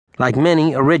Like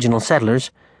many original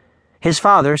settlers, his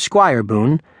father, Squire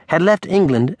Boone, had left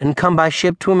England and come by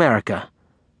ship to America.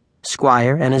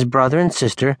 Squire and his brother and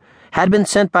sister had been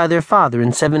sent by their father in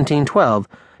 1712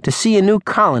 to see a new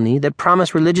colony that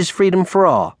promised religious freedom for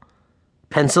all,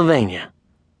 Pennsylvania.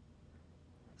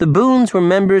 The Boones were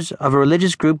members of a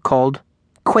religious group called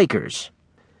Quakers.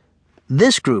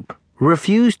 This group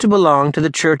refused to belong to the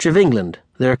Church of England,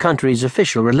 their country's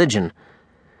official religion.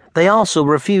 They also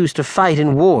refused to fight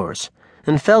in wars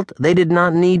and felt they did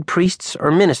not need priests or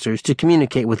ministers to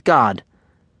communicate with God.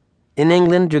 In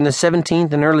England during the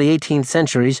 17th and early 18th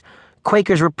centuries,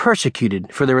 Quakers were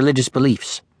persecuted for their religious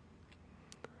beliefs.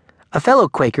 A fellow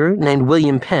Quaker named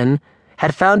William Penn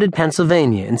had founded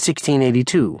Pennsylvania in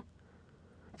 1682.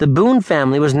 The Boone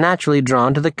family was naturally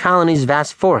drawn to the colony's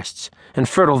vast forests and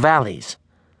fertile valleys.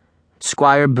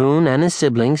 Squire Boone and his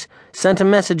siblings sent a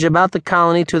message about the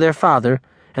colony to their father,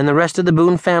 and the rest of the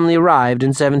Boone family arrived in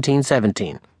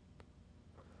 1717.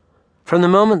 From the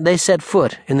moment they set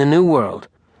foot in the New World,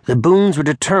 the Boones were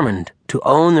determined to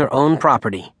own their own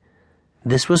property.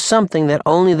 This was something that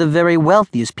only the very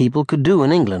wealthiest people could do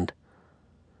in England.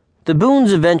 The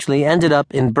Boones eventually ended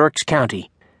up in Berks County.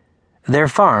 Their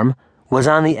farm was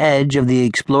on the edge of the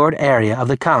explored area of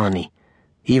the colony,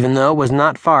 even though it was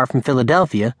not far from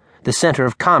Philadelphia, the center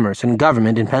of commerce and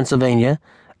government in Pennsylvania,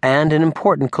 and an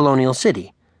important colonial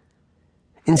city.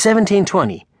 In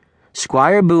 1720,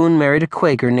 Squire Boone married a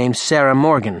Quaker named Sarah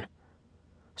Morgan.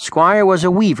 Squire was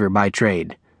a weaver by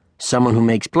trade, someone who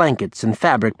makes blankets and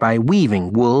fabric by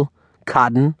weaving wool,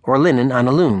 cotton, or linen on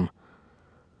a loom.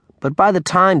 But by the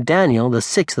time Daniel, the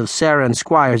sixth of Sarah and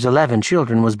Squire's 11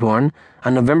 children, was born,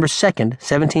 on November 2,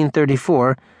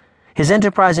 1734, his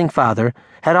enterprising father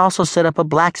had also set up a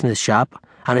blacksmith shop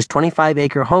on his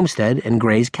 25-acre homestead and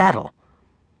grazed cattle.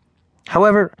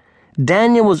 However,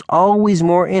 Daniel was always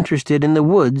more interested in the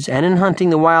woods and in hunting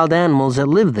the wild animals that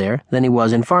lived there than he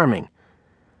was in farming.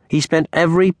 He spent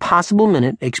every possible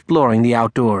minute exploring the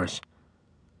outdoors.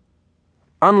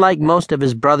 Unlike most of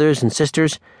his brothers and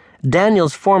sisters,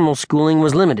 Daniel's formal schooling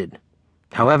was limited.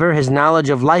 However, his knowledge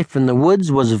of life in the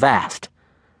woods was vast.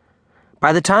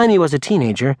 By the time he was a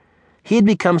teenager, he had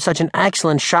become such an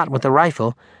excellent shot with a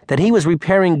rifle that he was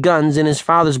repairing guns in his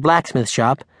father's blacksmith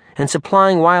shop and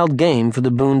supplying wild game for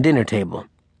the Boone dinner table.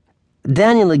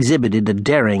 Daniel exhibited a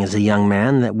daring as a young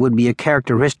man that would be a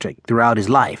characteristic throughout his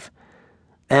life.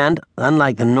 And,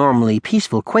 unlike the normally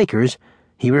peaceful Quakers,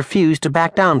 he refused to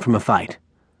back down from a fight.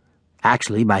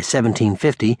 Actually, by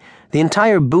 1750, the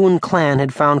entire Boone clan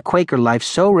had found Quaker life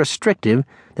so restrictive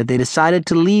that they decided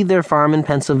to leave their farm in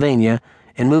Pennsylvania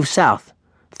and move south,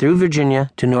 through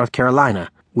Virginia to North Carolina,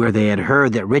 where they had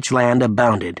heard that rich land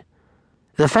abounded.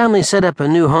 The family set up a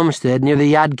new homestead near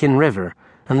the Yadkin River,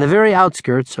 on the very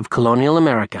outskirts of colonial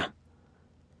America.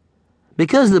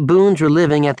 Because the Boones were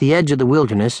living at the edge of the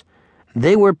wilderness,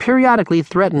 they were periodically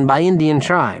threatened by Indian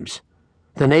tribes.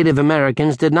 The Native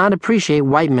Americans did not appreciate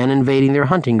white men invading their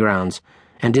hunting grounds,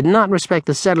 and did not respect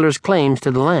the settlers' claims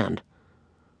to the land.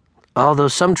 Although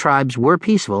some tribes were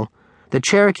peaceful, the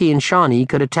Cherokee and Shawnee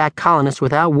could attack colonists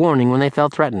without warning when they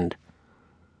felt threatened.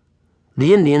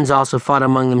 The Indians also fought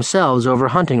among themselves over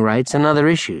hunting rights and other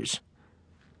issues.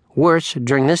 Worse,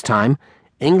 during this time,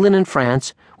 England and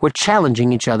France were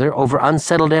challenging each other over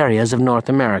unsettled areas of North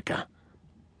America.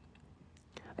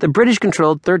 The British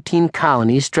controlled 13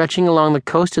 colonies stretching along the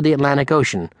coast of the Atlantic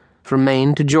Ocean, from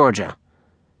Maine to Georgia.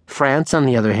 France, on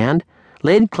the other hand,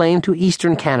 laid claim to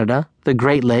eastern Canada, the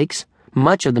Great Lakes,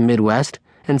 much of the Midwest,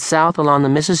 and south along the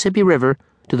Mississippi River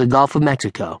to the Gulf of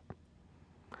Mexico.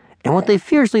 And what they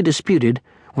fiercely disputed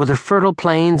were the fertile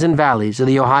plains and valleys of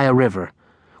the Ohio River,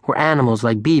 where animals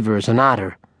like beavers and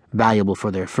otter, valuable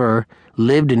for their fur,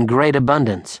 lived in great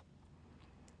abundance.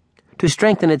 To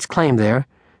strengthen its claim there,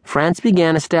 France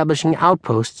began establishing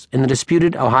outposts in the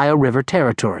disputed Ohio River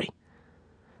territory.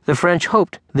 The French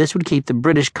hoped this would keep the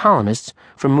British colonists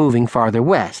from moving farther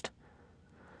west.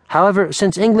 However,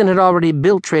 since England had already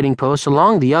built trading posts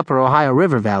along the upper Ohio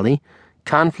River Valley,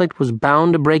 conflict was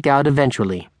bound to break out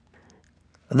eventually.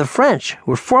 The French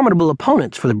were formidable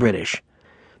opponents for the British,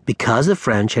 because the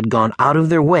French had gone out of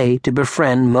their way to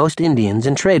befriend most Indians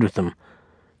and trade with them.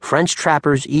 French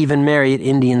trappers even married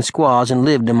Indian squaws and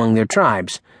lived among their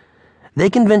tribes. They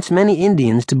convinced many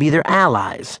Indians to be their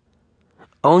allies.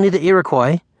 Only the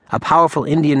Iroquois, a powerful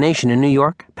Indian nation in New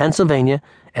York, Pennsylvania,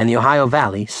 and the Ohio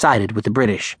Valley, sided with the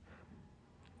British.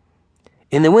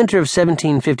 In the winter of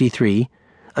 1753,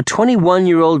 a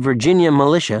 21-year-old Virginia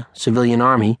militia, civilian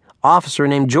army, officer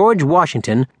named George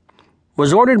Washington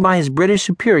was ordered by his British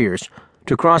superiors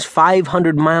to cross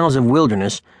 500 miles of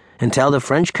wilderness and tell the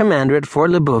French commander at Fort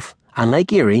Le Boeuf, on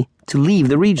Lake Erie to leave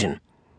the region.